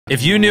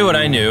If you knew what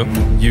I knew,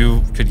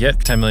 you could get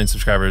 10 million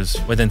subscribers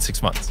within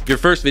 6 months. Your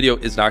first video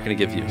is not going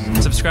to get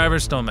views.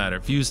 Subscribers don't matter.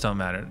 Views don't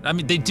matter. I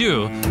mean, they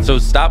do. So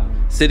stop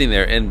sitting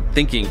there and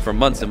thinking for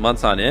months and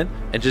months on end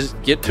and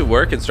just get to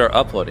work and start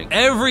uploading.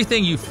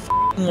 Everything you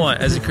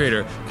want as a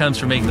creator comes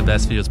from making the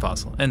best videos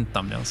possible and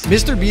thumbnails.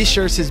 MrBeast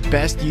shares his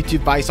best YouTube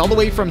advice all the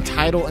way from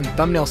title and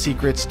thumbnail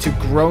secrets to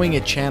growing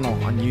a channel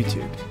on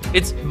YouTube.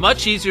 It's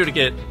much easier to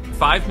get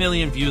 5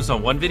 million views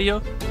on one video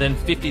than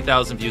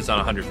 50,000 views on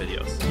 100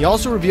 videos. He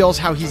also reveals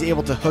how he's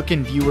able to hook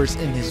in viewers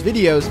in his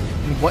videos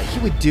and what he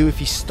would do if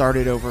he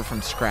started over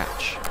from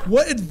scratch.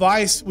 What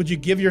advice would you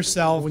give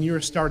yourself when you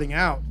were starting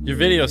out? Your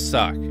videos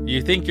suck.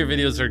 You think your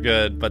videos are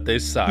good, but they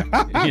suck.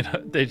 You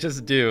know, they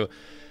just do.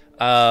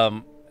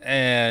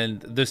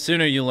 And the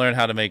sooner you learn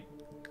how to make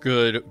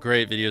good,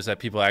 great videos that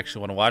people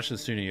actually want to watch, the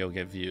sooner you'll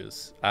get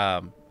views.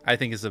 I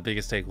think is the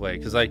biggest takeaway.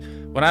 Because like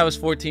when I was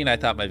 14, I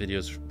thought my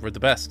videos were the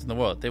best in the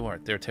world. They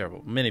weren't. They're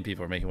terrible. Many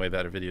people are making way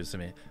better videos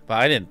than me, but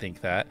I didn't think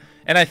that.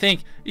 And I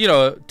think, you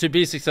know, to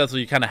be successful,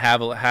 you kind of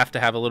have to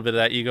have a little bit of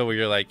that ego where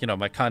you're like, you know,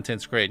 my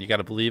content's great. You got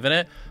to believe in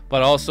it.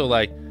 But also,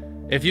 like,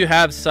 if you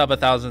have sub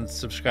 1,000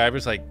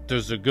 subscribers, like,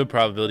 there's a good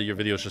probability your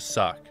videos just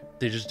suck.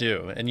 They just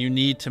do. And you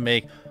need to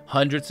make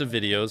hundreds of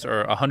videos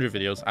or 100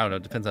 videos. I don't know.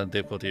 It depends on the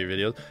difficulty of your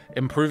videos.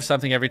 Improve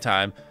something every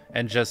time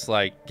and just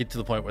like get to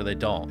the point where they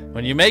don't.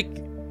 When you make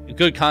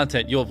good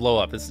content, you'll blow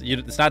up.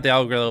 It's not the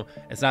algorithm.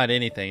 It's not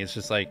anything. It's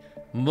just like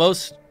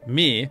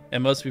me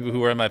and most people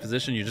who are in my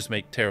position, you just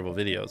make terrible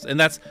videos. And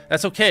that's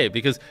okay,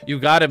 because you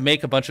got to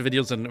make a bunch of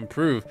videos and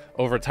improve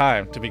over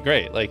time to be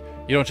great. Like,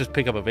 you don't just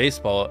pick up a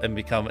baseball and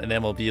become an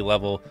MLB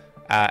level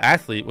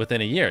athlete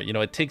within a year. You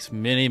know, it takes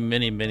many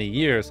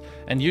years,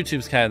 and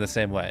YouTube's kind of the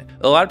same way.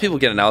 A lot of people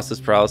get analysis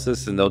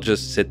paralysis and they'll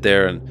just sit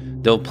there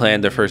and they'll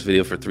plan their first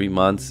video for 3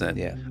 months. And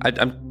yeah,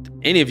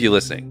 any of you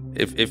listening,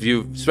 if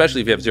you,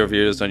 especially if you have 0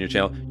 videos on your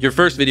channel, your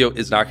first video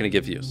is not going to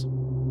get views,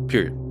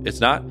 period. It's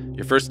not.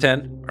 Your first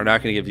 10 are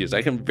not going to get views.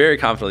 I can very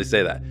confidently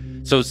say that.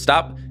 So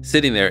stop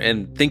sitting there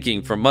and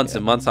thinking for months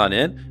and months on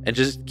end and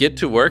just get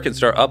to work and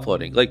start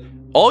uploading. Like,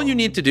 all you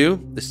need to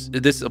do,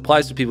 this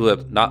applies to people who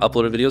have not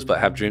uploaded videos but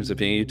have dreams of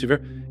being a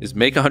YouTuber, is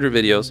make 100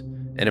 videos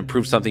and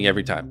improve something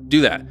every time.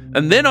 Do that.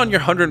 And then on your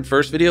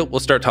 101st video, we'll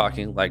start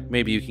talking, like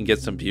maybe you can get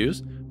some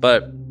views,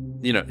 but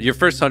you know, your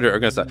first 100 are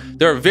gonna suck.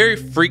 There are very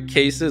freak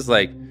cases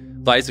like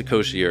Liza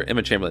Koshy or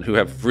Emma Chamberlain who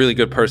have really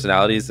good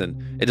personalities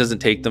and it doesn't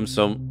take them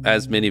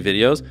as many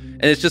videos.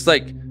 And it's just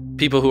like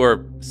people who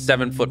are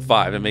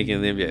 7'5" and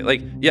making the NBA.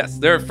 Like, yes,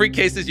 there are freak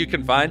cases you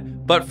can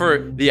find, but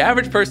for the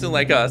average person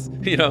like us,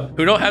 you know,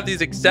 who don't have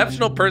these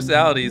exceptional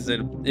personalities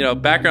and, you know,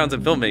 backgrounds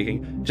in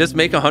filmmaking, just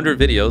make 100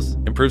 videos,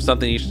 improve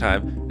something each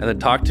time, and then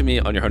talk to me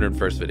on your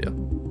 101st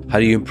video. How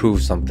do you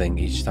improve something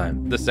each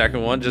time? The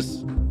second one,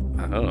 just,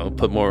 I don't know,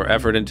 put more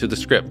effort into the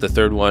script. The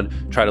third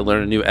one, try to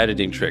learn a new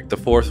editing trick. The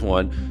fourth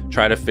one,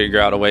 try to figure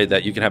out a way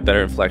that you can have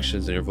better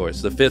inflections in your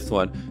voice. The fifth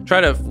one,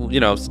 try to, you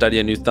know, study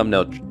a new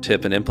thumbnail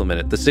tip and implement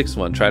it. The sixth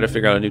one, try to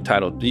figure out a new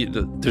title.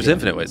 There's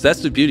infinite ways.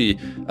 That's the beauty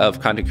of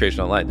content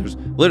creation online. There's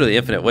literally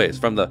infinite ways,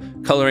 from the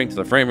coloring to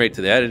the frame rate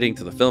to the editing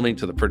to the filming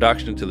to the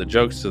production to the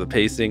jokes to the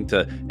pacing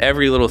to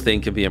every little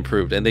thing can be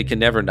improved, and they can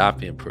never not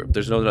be improved.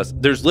 There's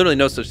literally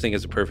no such thing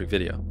as a perfect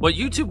video. What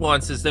YouTube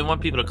wants is they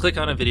want people to click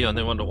on a video and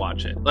they want to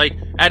watch it. Like,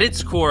 at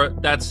its core,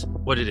 that's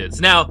what it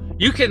is. Now,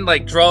 you can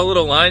like draw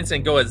little lines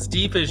and go as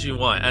deep as you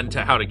want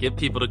into how to get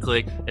people to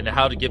click and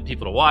how to get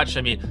people to watch.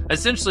 I mean,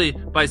 essentially,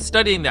 by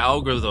studying the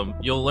algorithm,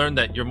 you'll learn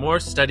that you're more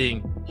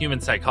studying human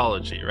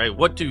psychology, right?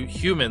 What do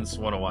humans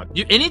want to watch?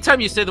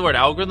 Anytime you say the word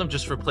algorithm,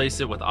 just replace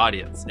it with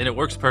audience, and it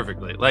works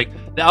perfectly. Like,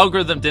 the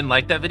algorithm didn't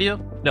like that video?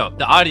 No,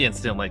 the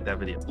audience didn't like that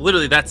video.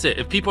 Literally, that's it.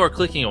 If people are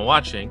clicking and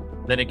watching,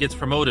 then it gets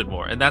promoted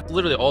more. And that's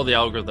literally all the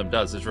algorithm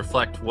does, is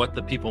reflect what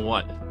the people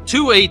want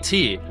to a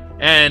T.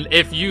 And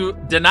if you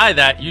deny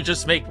that, you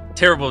just make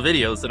terrible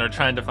videos and are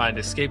trying to find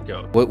a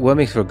scapegoat. What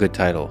makes for a good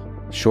title?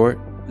 Short?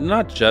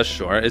 Not just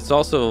short. It's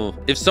also,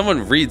 if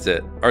someone reads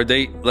it, are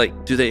they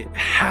like, do they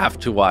have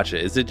to watch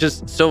it? Is it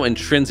just so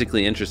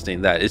intrinsically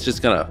interesting that it's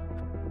just gonna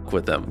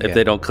with them if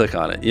they don't click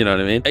on it? You know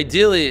what I mean?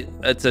 Ideally,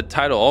 it's a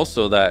title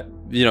also that,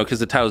 you know, because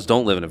the titles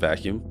don't live in a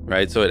vacuum,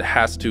 right? So it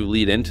has to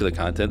lead into the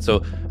content.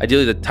 So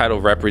ideally, the title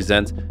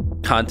represents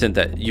content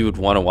that you would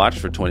want to watch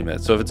for 20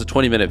 minutes. So if it's a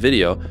 20-minute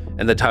video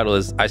and the title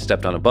is I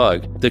stepped on a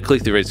bug, the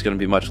click-through rate is going to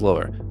be much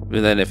lower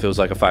than if it was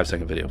like a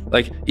 5-second video.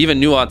 Like, even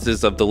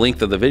nuances of the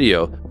length of the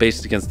video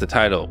based against the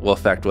title will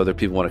affect whether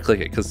people want to click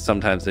it, because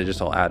sometimes they just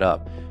don't add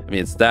up. I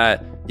mean, it's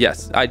that,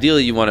 yes,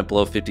 ideally you want it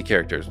below 50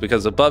 characters,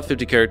 because above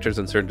 50 characters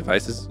on certain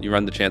devices, you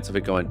run the chance of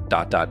it going ...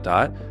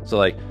 So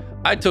like,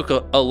 I took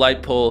a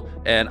light pole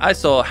and I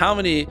saw how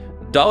many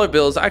dollar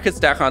bills I could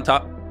stack on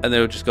top, and they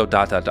would just go ...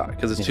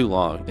 because it's too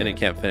long and it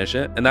can't finish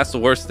it. And that's the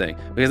worst thing,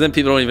 because then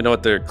people don't even know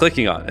what they're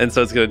clicking on, and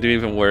so it's going to do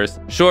even worse.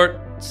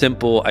 Short,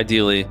 simple,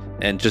 ideally,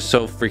 and just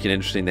so freaking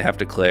interesting they have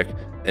to click,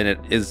 and it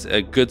is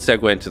a good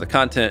segue into the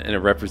content, and it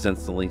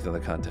represents the length of the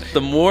content.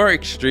 The more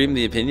extreme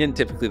the opinion,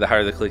 typically the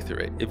higher the click-through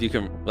rate. If you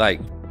can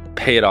like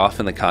pay it off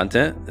in the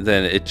content,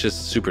 then it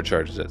just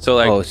supercharges it. So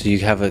like, oh, so you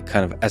have a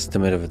kind of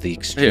estimate of the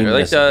extreme. here,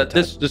 like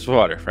this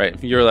water, right?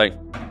 If you're like,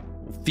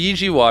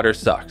 Fiji water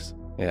sucks.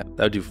 Yeah,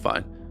 that would do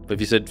fine. But if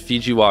you said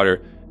Fiji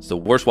water is the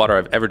worst water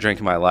I've ever drank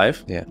in my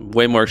life, yeah,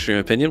 way more extreme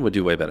opinion would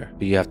do way better.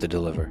 but you have to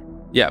deliver.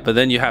 Yeah, but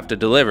then you have to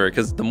deliver,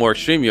 because the more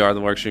extreme you are, the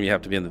more extreme you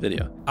have to be in the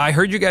video. I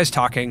heard you guys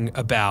talking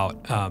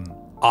about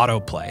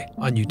autoplay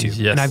on YouTube,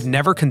 Yes. and I've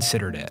never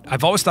considered it.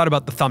 I've always thought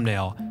about the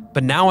thumbnail,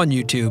 but now on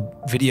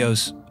YouTube,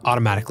 videos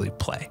automatically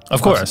play.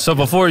 Of course. So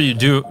before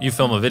you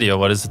film a video,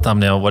 what is the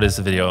thumbnail? What is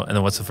the video? And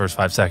then what's the first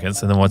 5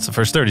 seconds? And then what's the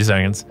first 30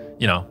 seconds?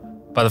 You know,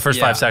 by the first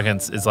 5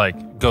 seconds is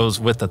like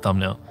goes with the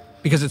thumbnail.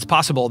 Because it's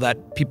possible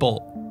that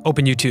people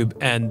open YouTube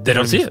and They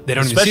don't see it. They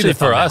don't Especially even see the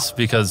for thumbnail. us,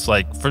 because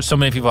like for so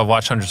many people I've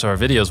watched hundreds of our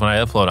videos, when I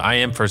upload, I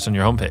am first on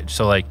your homepage.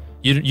 So like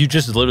you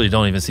just literally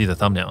don't even see the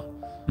thumbnail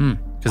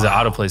because it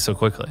autoplays so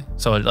quickly.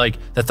 So like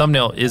the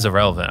thumbnail is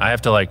irrelevant. I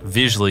have to like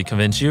visually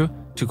convince you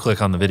to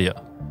click on the video.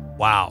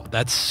 Wow,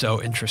 that's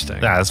so interesting.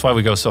 Yeah, that's why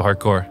we go so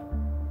hardcore.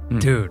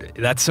 Dude,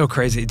 that's so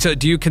crazy. So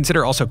do you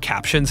consider also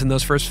captions in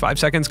those first 5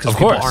 seconds? Because Of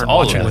people course, aren't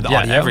all watching of it. with Yeah,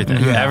 audio.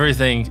 everything. Yeah.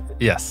 Everything.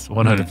 Yes,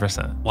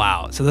 100%.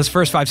 Wow. So those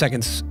first 5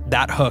 seconds,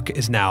 that hook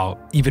is now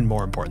even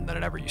more important than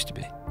it ever used to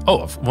be.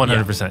 Oh,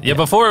 100%. Yeah,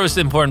 before it was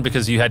important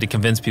because you had to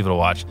convince people to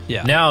watch.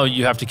 Yeah. Now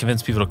you have to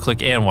convince people to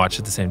click and watch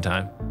at the same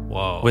time.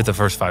 Whoa. With the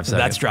first 5 So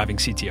seconds. that's driving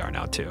CTR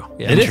now too.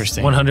 Yeah. It is,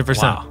 Interesting.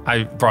 100%. Wow.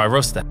 I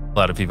roasted a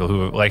lot of people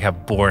who like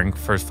have boring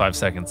first 5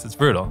 seconds. It's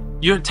brutal.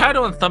 Your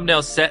title and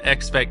thumbnail set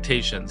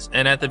expectations,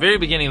 and at the very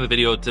beginning of the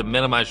video, to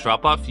minimize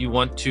drop-off, you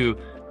want to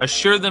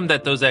assure them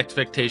that those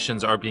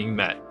expectations are being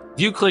met.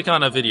 If you click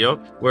on a video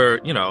where,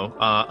 you know,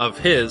 of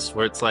his,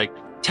 where it's like,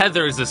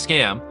 Tether is a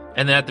scam,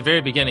 and then at the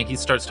very beginning he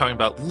starts talking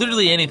about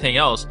literally anything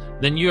else,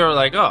 then you're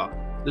like, oh,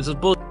 this is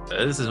bull.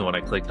 This isn't what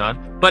I clicked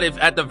on. But if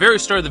at the very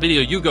start of the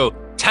video you go,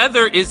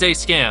 Tether is a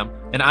scam,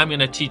 and I'm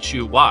gonna teach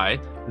you why,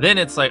 then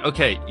it's like,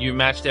 okay, you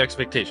match the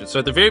expectations. So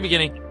at the very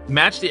beginning,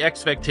 match the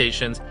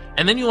expectations,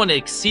 and then you want to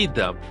exceed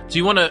them. So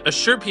you want to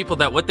assure people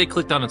that what they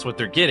clicked on is what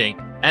they're getting,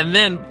 and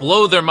then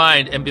blow their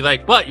mind and be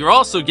like, but you're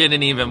also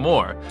getting even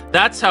more.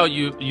 That's how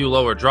you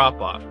lower drop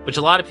off, which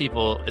a lot of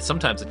people,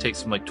 sometimes it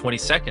takes them like 20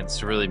 seconds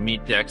to really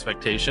meet the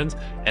expectations.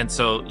 And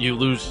so you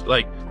lose,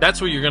 like,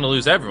 that's where you're going to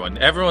lose everyone.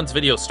 Everyone's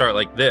videos start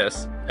like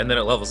this, and then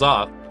it levels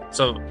off.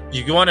 So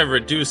you want to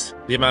reduce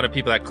the amount of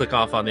people that click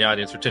off on the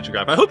audience retention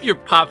graph. I hope you're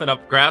popping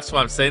up graphs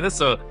while I'm saying this,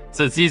 so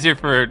it's easier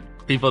for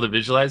people to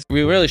visualize.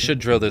 We really should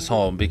drill this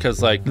home,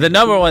 because like the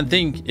number one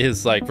thing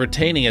is like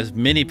retaining as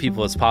many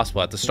people as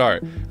possible at the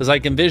start. Because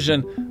like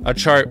envision a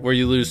chart where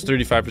you lose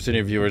 35% of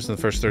your viewers in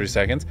the first 30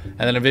 seconds, and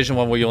then envision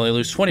one where you only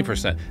lose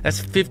 20%. That's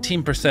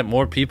 15%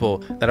 more people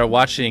that are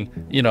watching,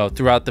 you know,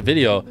 throughout the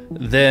video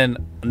than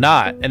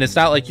not. And it's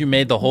not like you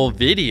made the whole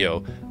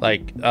video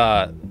like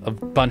a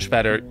bunch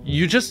better.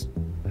 You just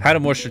had a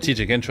more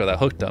strategic intro that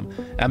hooked them.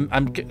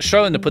 I'm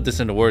struggling to put this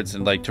into words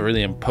and like to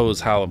really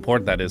impose how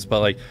important that is, but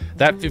like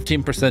that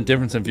 15%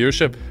 difference in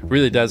viewership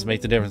really does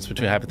make the difference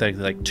between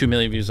hypothetically like 2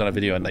 million views on a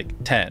video and like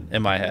 10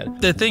 in my head.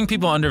 The thing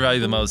people undervalue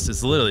the most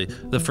is literally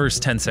the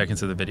first 10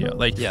 seconds of the video.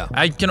 Like, yeah,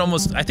 I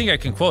think I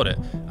can quote it.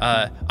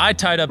 I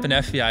tied up an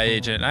FBI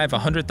agent and I have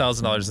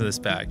 $100,000 in this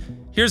bag.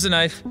 Here's a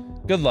knife.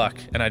 Good luck,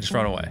 and I just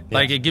run away. Yeah.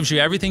 Like, it gives you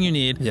everything you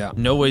need. Yeah.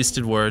 No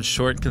wasted words,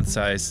 short,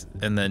 concise,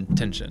 and then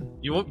tension.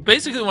 You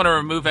basically want to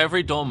remove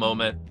every dull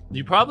moment.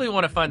 You probably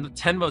want to find the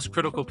 10 most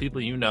critical people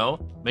you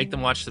know, make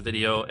them watch the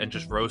video, and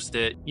just roast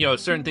it. You know,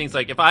 certain things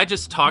like if I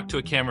just talk to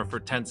a camera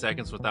for 10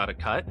 seconds without a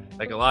cut,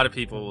 like a lot of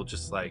people will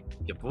just like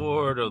get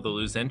bored or they'll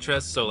lose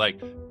interest. So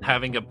like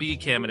having a B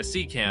cam and a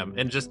C cam,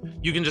 and just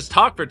you can just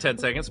talk for 10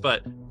 seconds,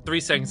 but 3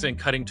 seconds in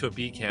cutting to a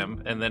B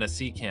cam and then a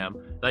C cam.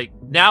 Like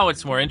now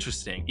it's more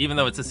interesting, even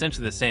though it's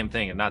essentially the same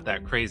thing and not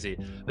that crazy.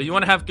 But you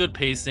want to have good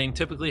pacing.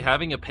 Typically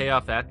having a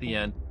payoff at the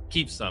end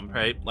keeps them,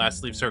 right?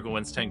 Last leave circle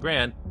wins 10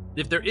 grand.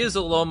 If there is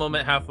a low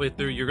moment halfway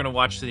through, you're going to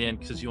watch to the end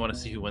because you want to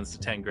see who wins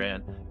the 10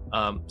 grand.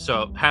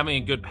 So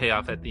having a good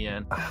payoff at the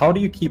end. How do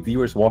you keep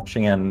viewers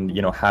watching and,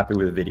 you know, happy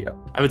with the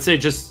video? I would say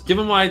just give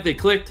them why they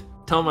clicked,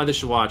 tell them why they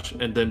should watch,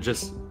 and then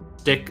just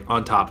stick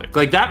on topic.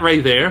 Like that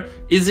right there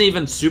isn't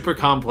even super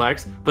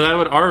complex, but that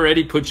would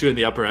already put you in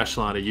the upper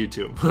echelon of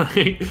YouTube.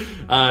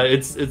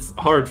 It's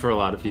hard for a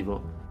lot of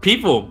people.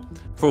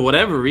 For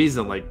whatever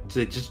reason, like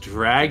they just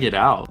drag it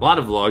out. A lot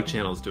of vlog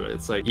channels do it.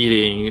 It's like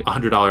eating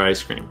 $100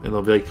 ice cream, and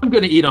they'll be like, I'm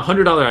gonna eat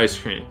 $100 ice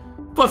cream,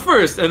 but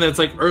first, and then it's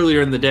like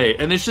earlier in the day,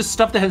 and it's just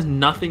stuff that has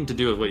nothing to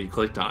do with what you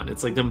clicked on.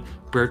 It's like them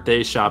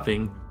birthday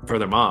shopping for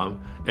their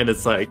mom, and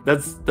it's like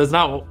that's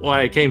not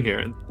why I came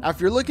here. Now, if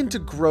you're looking to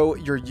grow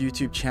your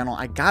YouTube channel,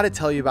 I gotta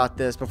tell you about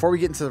this before we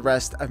get into the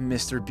rest of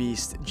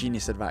MrBeast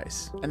Genius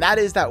Advice. And that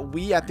is that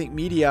we at Think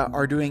Media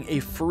are doing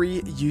a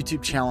free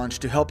YouTube challenge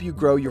to help you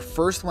grow your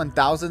first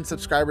 1,000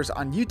 subscribers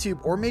on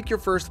YouTube or make your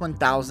first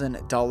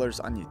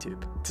 $1,000 on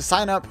YouTube. To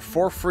sign up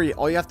for free,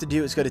 all you have to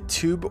do is go to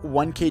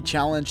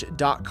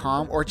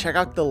tube1kchallenge.com or check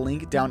out the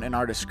link down in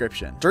our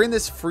description. During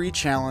this free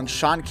challenge,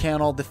 Sean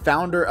Cannell, the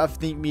founder of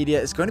Think Media,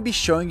 is going to be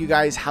showing you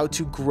guys how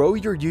to grow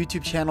your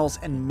YouTube channels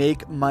and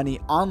make money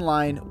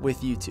online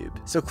with YouTube.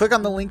 So click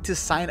on the link to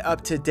sign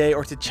up today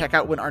or to check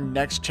out when our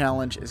next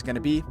challenge is going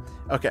to be.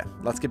 Okay,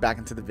 let's get back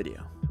into the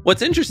video.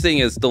 What's interesting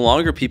is the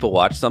longer people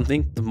watch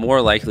something, the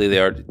more likely they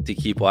are to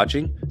keep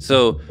watching.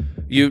 So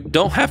you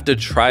don't have to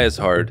try as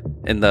hard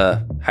in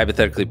the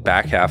hypothetically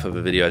back half of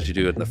a video as you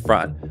do in the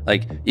front.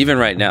 Like even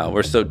right now,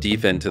 we're so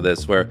deep into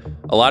this where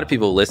a lot of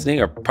people listening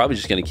are probably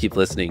just going to keep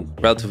listening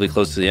relatively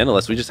close to the end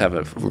unless we just have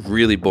a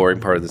really boring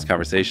part of this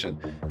conversation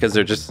because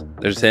they're just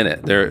in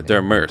it. They're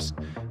immersed.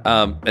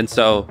 And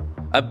so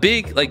a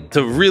big, like,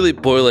 to really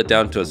boil it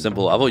down to a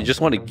simple level, you just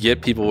want to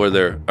get people where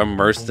they're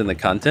immersed in the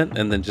content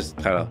and then just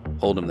kind of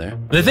hold them there.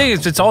 The thing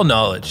is, it's all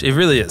knowledge. It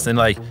really is. And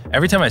like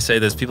every time I say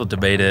this, people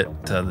debate it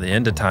to the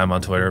end of time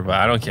on Twitter, but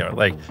I don't care.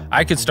 Like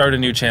I could start a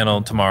new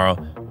channel tomorrow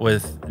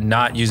with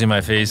not using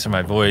my face or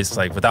my voice,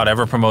 like without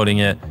ever promoting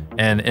it.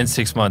 And in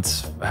 6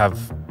 months have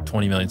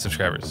 20 million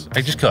subscribers.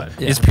 I just could.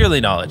 Yeah. It's purely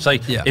knowledge.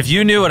 Like if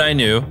you knew what I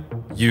knew,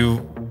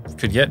 you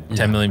could get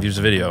 10 million views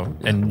a video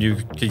and you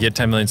could get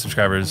 10 million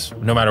subscribers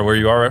no matter where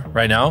you are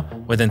right now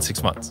within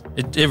 6 months.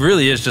 It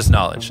really is just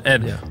knowledge.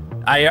 And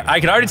I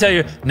can already tell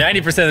you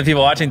 90% of the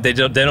people watching, they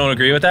don't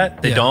agree with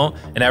that. They don't.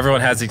 And everyone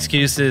has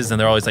excuses and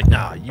they're always like,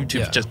 nah,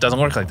 YouTube just doesn't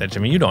work like that,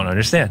 Jimmy. You don't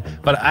understand.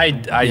 But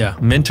I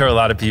mentor a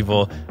lot of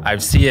people. I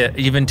see it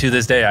even to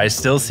this day. I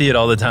still see it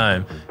all the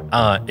time.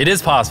 It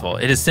is possible.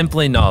 It is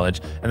simply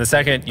knowledge. And the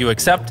second you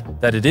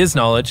accept that it is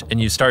knowledge and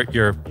you start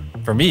your,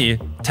 for me,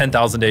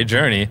 10,000 day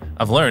journey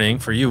of learning,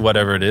 for you,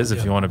 whatever it is,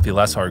 if you want to be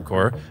less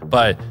hardcore,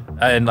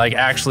 and like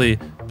actually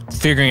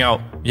figuring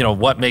out, you know,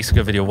 what makes a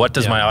good video, what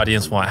does my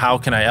audience want, how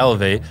can I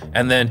elevate,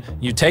 and then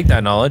you take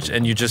that knowledge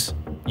and you just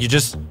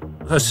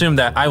assume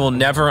that I will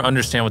never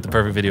understand what the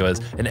perfect video is,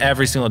 and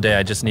every single day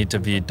I just need to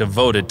be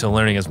devoted to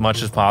learning as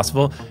much as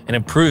possible and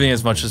improving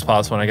as much as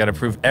possible, and I got to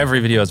improve every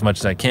video as much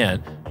as I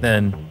can.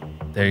 Then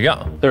there you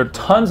go. There are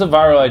tons of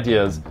viral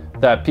ideas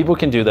that people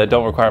can do that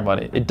don't require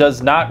money. It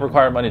does not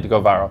require money to go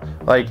viral.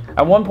 Like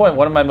at one point,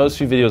 one of my most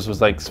viewed videos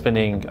was like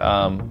spending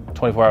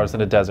 24 hours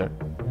in a desert.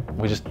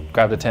 We just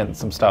grabbed a tent and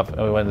some stuff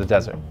and we went to the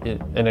desert.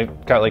 And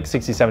it got like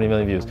 60, 70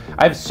 million views.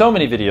 I have so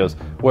many videos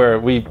where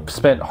we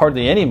spent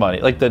hardly any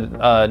money, like the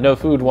no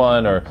food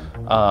one, or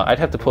I'd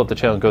have to pull up the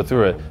channel and go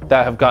through it,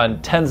 that have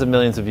gotten tens of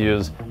millions of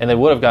views, and they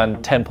would have gotten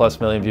 10+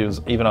 million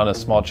views even on a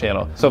small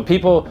channel. So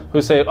people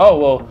who say, oh,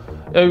 well,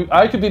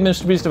 I could be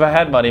MrBeast if I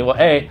had money. Well,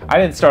 A, I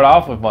didn't start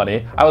off with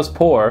money. I was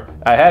poor,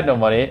 I had no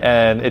money,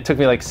 and it took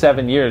me like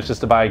 7 years just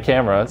to buy a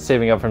camera,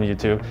 saving up from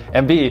YouTube.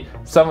 And B,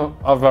 some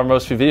of our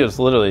most viewed videos,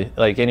 literally,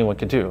 like anyone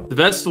could do. The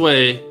best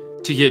way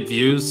to get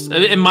views,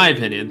 in my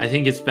opinion, I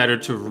think it's better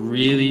to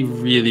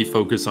really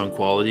focus on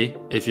quality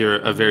if you're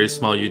a very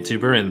small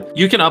YouTuber, and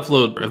you can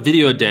upload a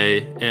video a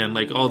day and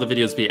like all the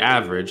videos be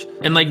average,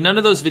 and like none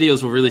of those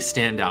videos will really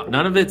stand out.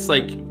 None of it's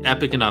like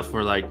epic enough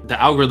where like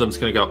the algorithm's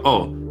gonna go,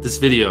 oh, this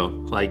video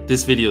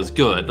is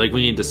good, like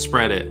we need to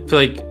spread it. I feel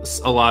like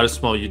a lot of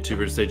small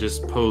YouTubers, they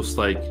just post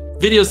like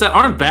videos that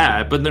aren't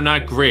bad, but they're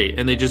not great,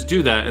 and they just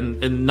do that,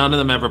 and none of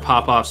them ever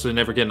pop off, so they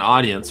never get an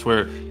audience.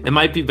 Where it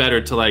might be better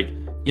to, like,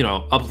 you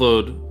know,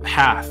 upload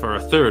half or a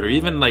third or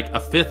even like a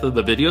fifth of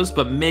the videos,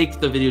 but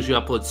make the videos you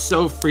upload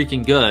so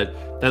freaking good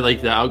that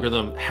like the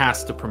algorithm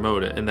has to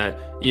promote it, and that,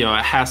 you know,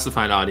 it has to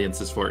find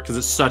audiences for it, because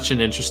it's such an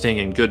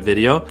interesting and good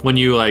video. When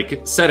you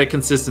like set a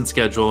consistent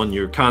schedule and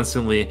you're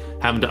constantly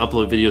having to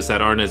upload videos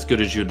that aren't as good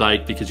as you'd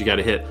like because you got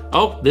to hit,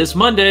 oh, this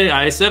Monday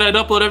I said I'd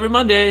upload every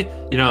Monday,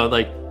 you know,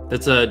 like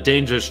that's a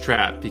dangerous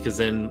trap, because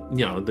then,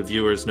 you know, the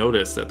viewers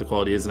notice that the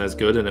quality isn't as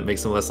good and it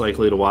makes them less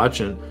likely to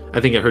watch, and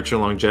I think it hurts your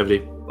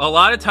longevity. A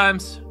lot of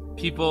times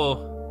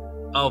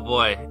people, oh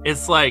boy,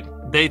 it's like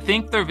they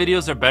think their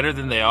videos are better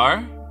than they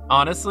are,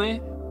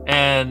 honestly.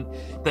 And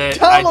they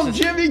tell them,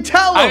 Jimmy,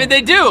 tell them. I mean,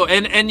 they do,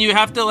 and you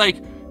have to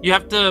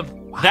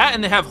that,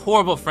 and they have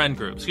horrible friend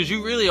groups, because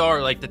you really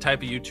are like the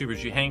type of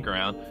YouTubers you hang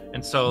around.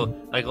 And so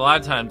like a lot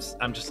of times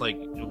I'm just like,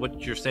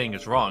 what you're saying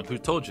is wrong. Who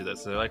told you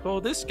this? They're like, oh,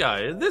 this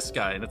guy,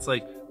 and it's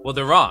like, well,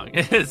 they're wrong.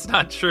 It's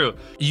not true.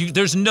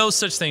 There's no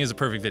such thing as a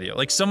perfect video.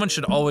 Like, someone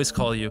should always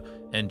call you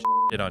and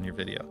shit on your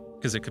video,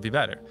 because it could be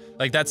better.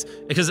 Like, that's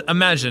because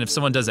imagine if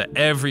someone does that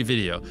every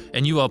video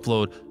and you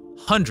upload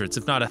hundreds,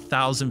 if not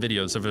 1,000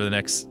 videos over the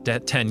next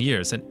 10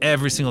 years, and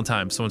every single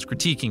time someone's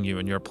critiquing you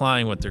and you're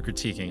applying what they're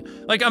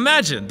critiquing. Like,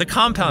 imagine the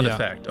compound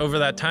effect over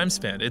that time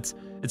span. It's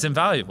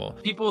invaluable.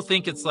 People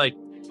think it's like,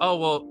 oh,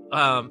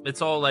 well,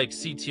 it's all like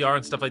CTR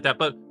and stuff like that,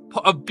 but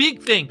a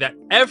big thing that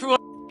everyone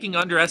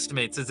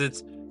underestimates is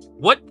it's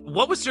what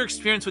was your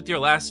experience with your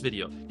last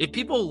video? If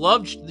people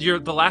loved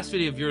the last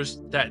video of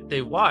yours that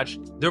they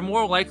watched, they're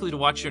more likely to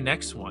watch your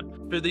next one.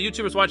 For the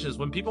YouTubers watching this,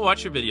 when people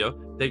watch your video,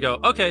 they go,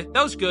 okay,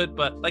 that was good,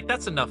 but like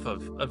that's enough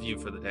of you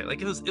for the day. Like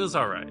it was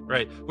all right?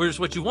 Whereas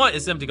what you want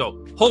is them to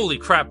go, holy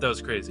crap, that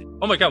was crazy.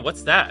 Oh my god,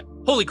 what's that?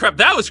 Holy crap,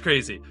 that was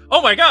crazy.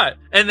 Oh my god.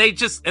 And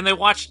they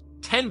watched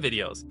 10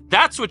 videos.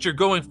 That's what you're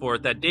going for,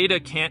 that data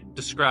can't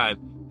describe.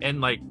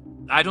 And like,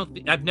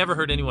 I've never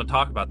heard anyone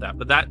talk about that,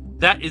 but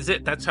that is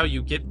it. That's how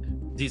you get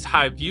these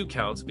high view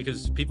counts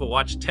because people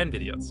watch 10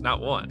 videos,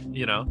 not one,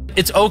 you know?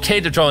 It's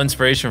okay to draw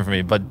inspiration from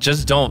me, but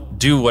just don't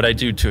do what I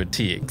do to a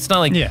T. It's not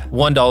like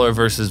 $1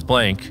 versus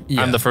blank.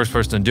 I'm the first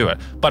person to do it.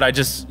 But I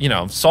just, you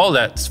know, saw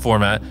that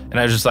format and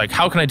I was just like,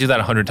 how can I do that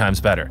 100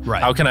 times better?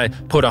 Right. How can I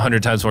put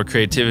 100 times more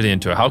creativity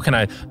into it? How can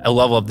I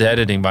level up the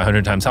editing by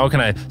 100 times? How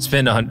can I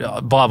spend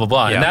 100, blah, blah,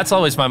 blah. And that's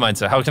always my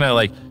mindset. How can I,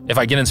 like, if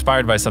I get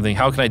inspired by something,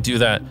 how can I do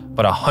that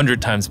but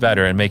 100 times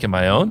better and make it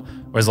my own?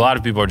 Whereas a lot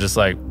of people are just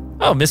like,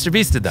 oh,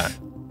 MrBeast did that.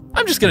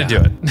 I'm just gonna do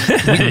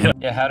it.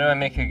 Yeah, how do I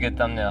make a good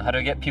thumbnail? How do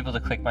I get people to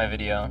click my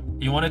video?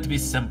 You want it to be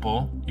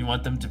simple. You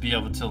want them to be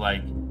able to,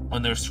 like,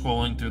 when they're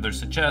scrolling through their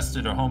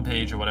suggested or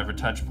homepage or whatever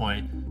touch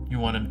point, you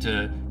want them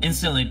to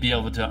instantly be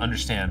able to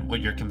understand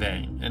what you're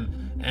conveying.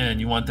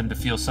 And you want them to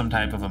feel some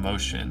type of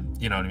emotion,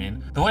 you know what I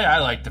mean? The way I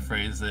like to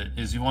phrase it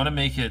is you want to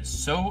make it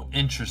so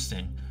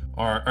interesting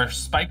or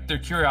spike their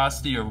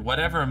curiosity or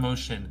whatever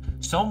emotion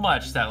so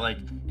much that, like,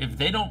 if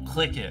they don't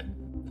click it,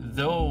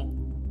 they'll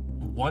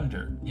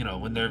wonder, you know,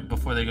 when they're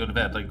before they go to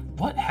bed, like,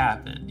 what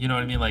happened? You know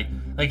what I mean? Like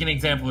an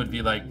example would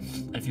be like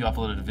if you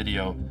uploaded a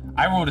video,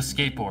 I rode a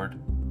skateboard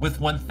with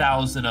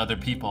 1,000 other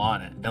people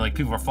on it, and like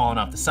people are falling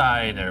off the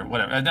side or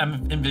whatever. And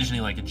I'm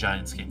envisioning like a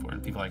giant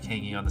skateboard, people like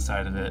hanging on the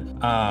side of it.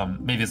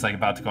 Maybe it's like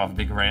about to go off a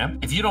big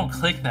ramp. If you don't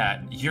click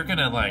that, you're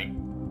gonna like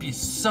be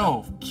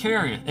so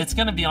curious. It's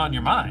gonna be on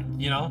your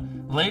mind, you know?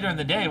 Later in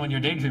the day when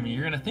you're daydreaming,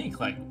 you're gonna think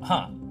like,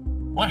 huh,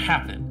 what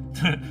happened?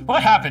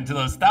 What happened to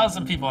those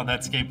 1,000 people on that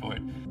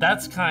skateboard?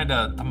 That's kind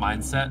of the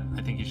mindset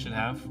I think you should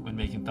have when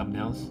making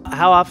thumbnails.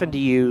 How often do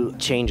you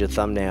change a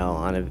thumbnail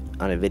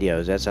on a video?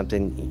 Is that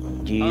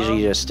something, do you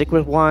usually just stick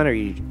with one or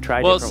you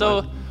try different ones?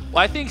 Well,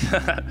 I think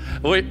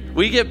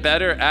we get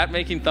better at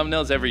making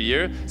thumbnails every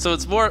year. So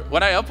it's more,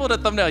 when I upload a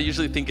thumbnail, I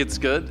usually think it's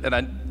good and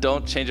I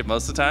don't change it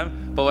most of the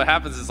time. But what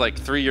happens is like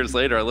 3 years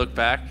later, I look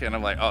back and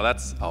I'm like, oh,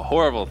 that's a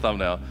horrible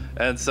thumbnail.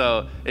 And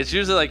so it's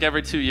usually like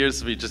every 2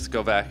 years we just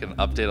go back and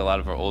update a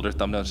lot of our older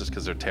thumbnails just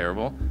because they're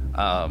terrible.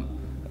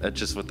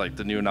 Just with like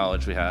the new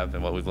knowledge we have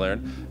and what we've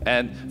learned.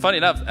 And funny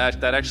enough,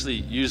 that actually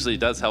usually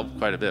does help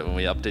quite a bit when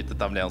we update the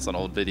thumbnails on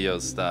old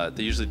videos.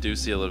 They usually do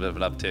see a little bit of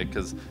an uptick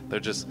because they're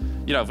just,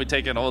 you know, if we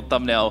take an old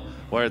thumbnail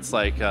where it's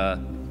like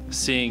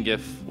seeing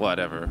if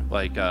whatever,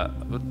 like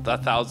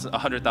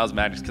 100,000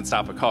 magnets can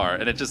stop a car,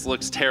 and it just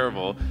looks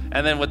terrible.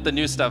 And then with the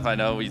new stuff, I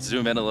know we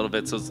zoom in a little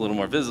bit so it's a little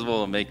more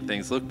visible and make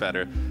things look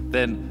better.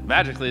 Then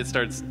magically it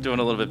starts doing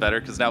a little bit better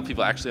because now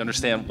people actually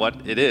understand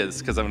what it is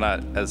because I'm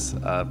not as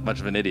much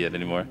of an idiot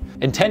anymore.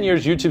 In 10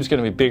 years, YouTube's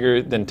going to be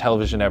bigger than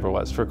television ever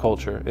was for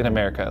culture, in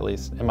America at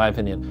least, in my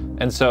opinion.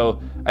 And so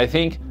I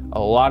think a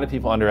lot of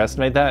people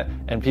underestimate that,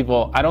 and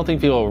I don't think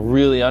people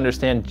really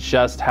understand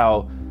just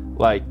how,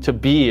 like, to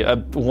be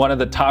one of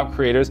the top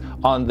creators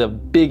on the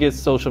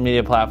biggest social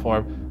media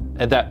platform,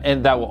 and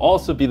that will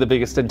also be the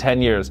biggest in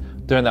 10 years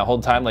during that whole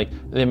time, like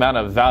the amount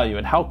of value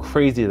and how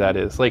crazy that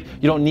is. Like,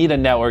 you don't need a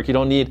network, you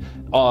don't need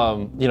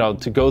you know,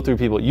 to go through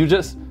people. You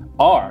just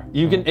are.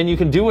 You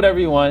can do whatever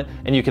you want,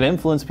 and you can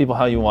influence people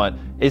how you want.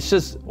 It's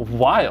just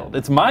wild.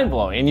 It's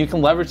mind-blowing, and you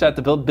can leverage that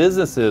to build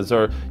businesses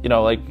or, you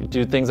know, like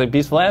do things like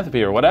Beast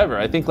Philanthropy or whatever.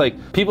 I think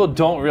like people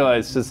don't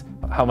realize just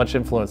how much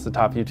influence the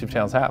top YouTube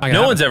channels have.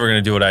 No one's ever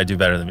gonna do what I do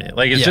better than me.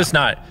 Like, it's just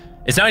not.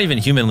 It's not even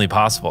humanly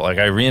possible. Like,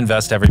 I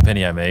reinvest every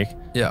penny I make.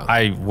 Yeah.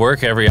 I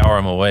work every hour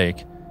I'm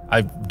awake.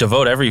 I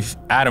devote every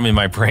atom in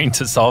my brain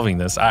to solving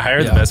this. I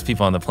hire the best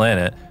people on the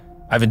planet.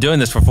 I've been doing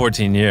this for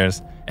 14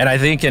 years. And I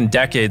think in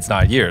decades,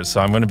 not years.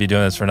 So I'm going to be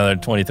doing this for another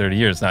 20, 30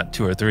 years, not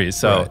 2 or 3.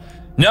 So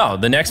no,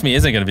 the next me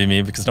isn't going to be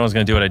me because no one's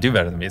going to do what I do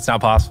better than me. It's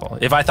not possible.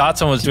 If I thought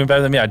someone was doing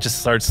better than me, I'd just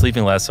start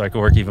sleeping less so I could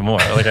work even more.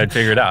 Like, I'd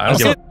figure it out.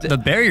 The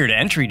barrier to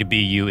entry to be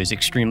you is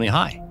extremely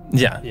high.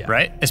 Yeah.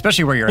 Right?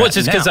 Especially where you're at Well, it's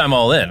just because I'm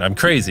all in. I'm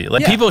crazy.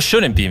 Like, people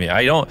shouldn't be me.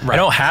 I don't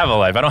have a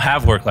life. I don't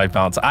have work-life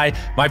balance.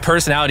 My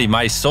personality,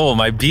 my soul,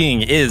 my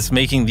being is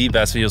making the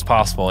best videos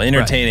possible,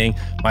 entertaining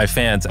my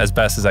fans as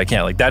best as I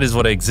can. Like, that is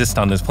what exists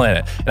on this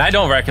planet. And I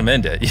don't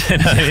recommend it. You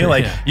know what I mean?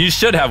 Like, you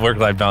should have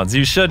work-life balance.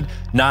 You should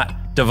not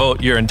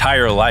devote your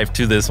entire life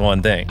to this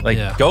one thing.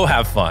 Like, go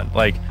have fun.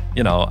 Like,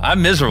 you know,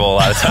 I'm miserable a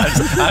lot of times.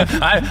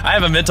 I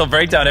have a mental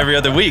breakdown every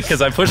other week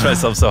because I push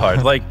myself so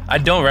hard. Like, I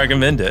don't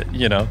recommend it,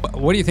 you know.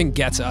 What do you think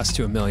gets us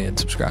to 1 million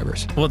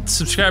subscribers? Well,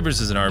 subscribers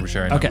is an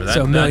arbitrary number. Okay,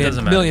 so a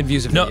million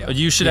views of video. No,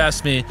 you should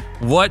ask me,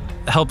 what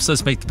helps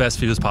us make the best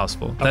videos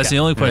possible? That's the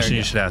only question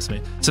you should ask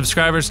me.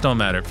 Subscribers don't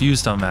matter.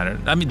 Views don't matter.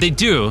 I mean, they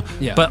do,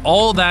 but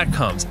all that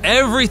comes.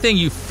 Everything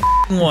you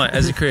want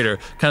as a creator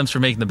comes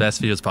from making the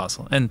best videos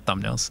possible and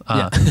thumbnails.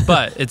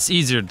 But it's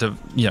easier to,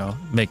 you know,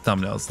 make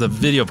thumbnails. The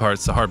video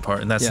part's the hard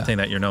part, and that's the thing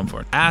that you're known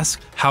for.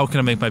 Ask, how can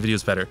I make my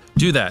videos better?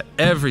 Do that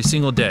every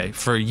single day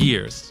for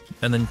years,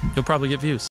 and then you'll probably get views.